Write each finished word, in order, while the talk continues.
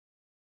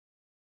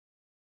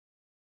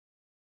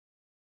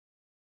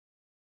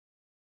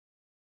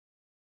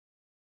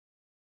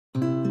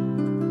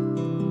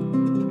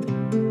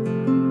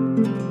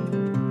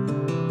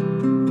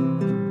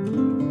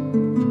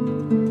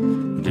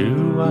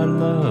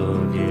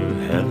love you,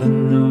 heaven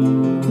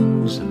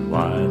knows. And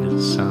why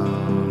did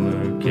summer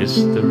kiss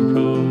the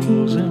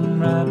rose and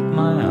wrap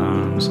my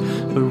arms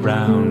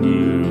around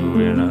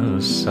you in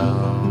a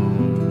song?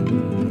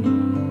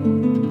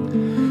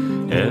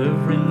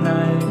 Every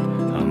night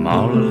I'm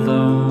all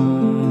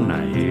alone,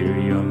 I hear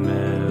your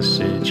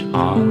message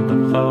on the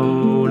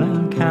phone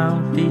and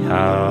count the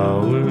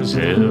hours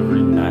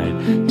every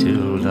night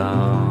till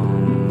dawn.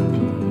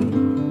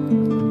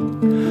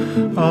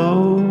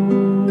 Oh,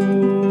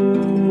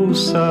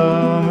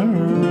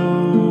 summer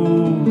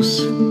rose,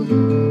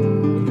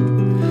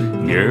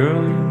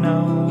 girl, you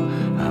know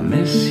I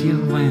miss you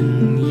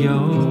when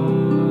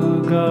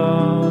you're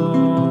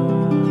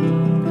gone.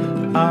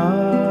 I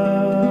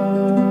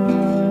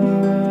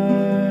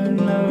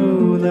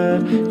know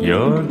that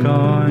you're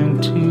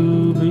going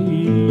to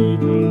be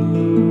blue.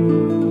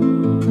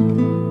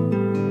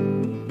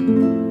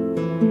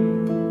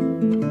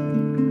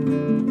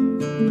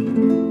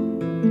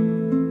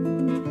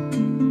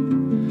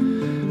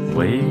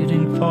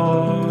 Waiting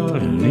for a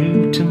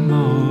new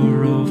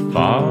tomorrow,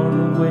 far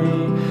away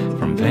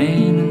from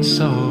pain and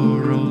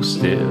sorrow.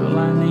 Still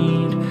I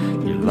need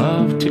your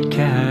love to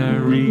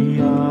carry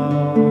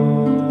on.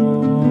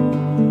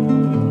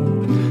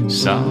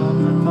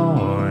 Summer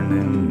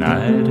morning,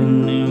 night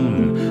and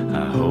noon, I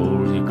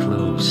hold you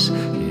close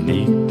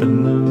beneath the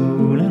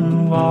moon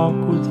and walk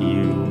with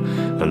you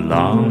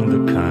along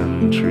the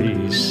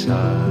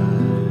countryside.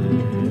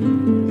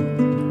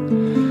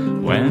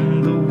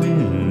 When the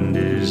wind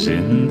is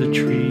in the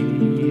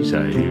trees,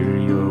 I hear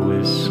your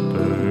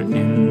whisper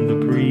in the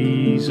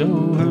breeze.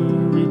 Oh,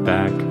 hurry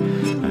back,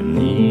 I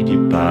need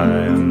you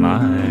by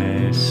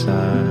my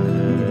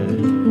side.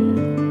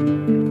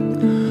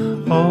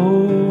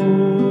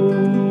 Oh,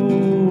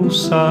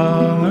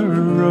 summer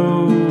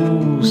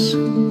rose,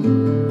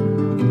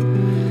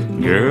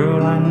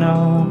 girl, I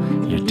know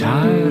you're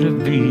tired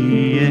of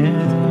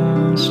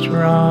being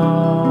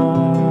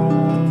strong.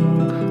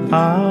 I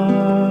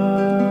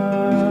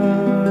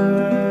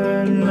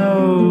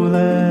know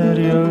that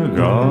you're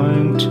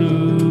going to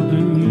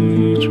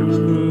be true.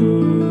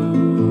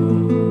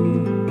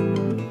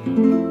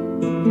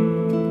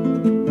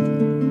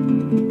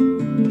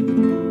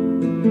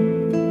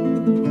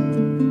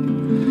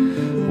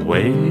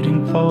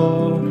 Waiting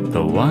for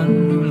the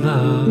one who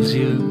loves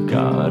you,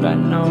 God, I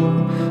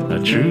know I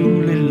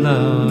truly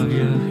love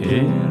you.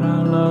 In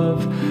our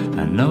love,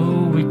 I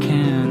know we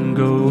can't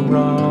go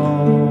wrong.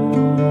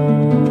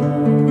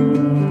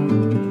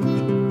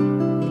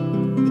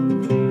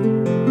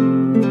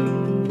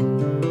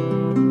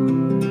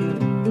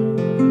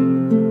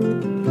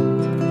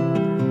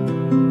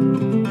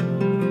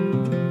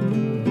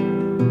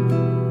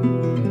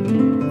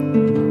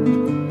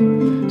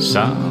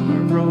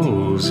 Summer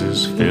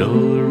roses fill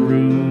the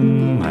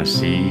room, I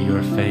see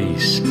your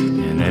face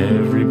in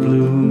every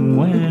bloom.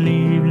 When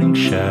evening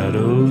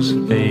shadows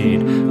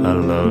fade, I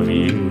love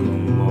you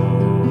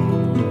more.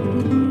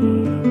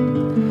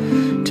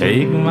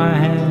 Take my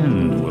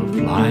hand, we'll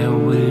fly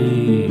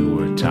away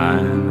where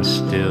time is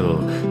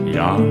still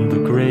beyond the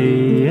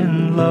gray,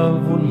 and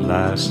love will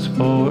last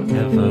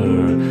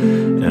forever,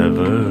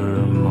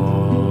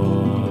 evermore.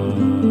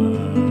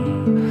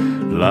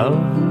 Love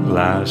will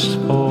last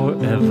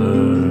forever.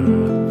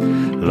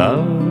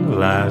 Love will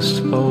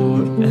last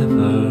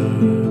forever.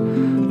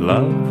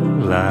 Love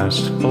will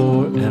last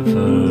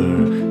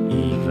forever.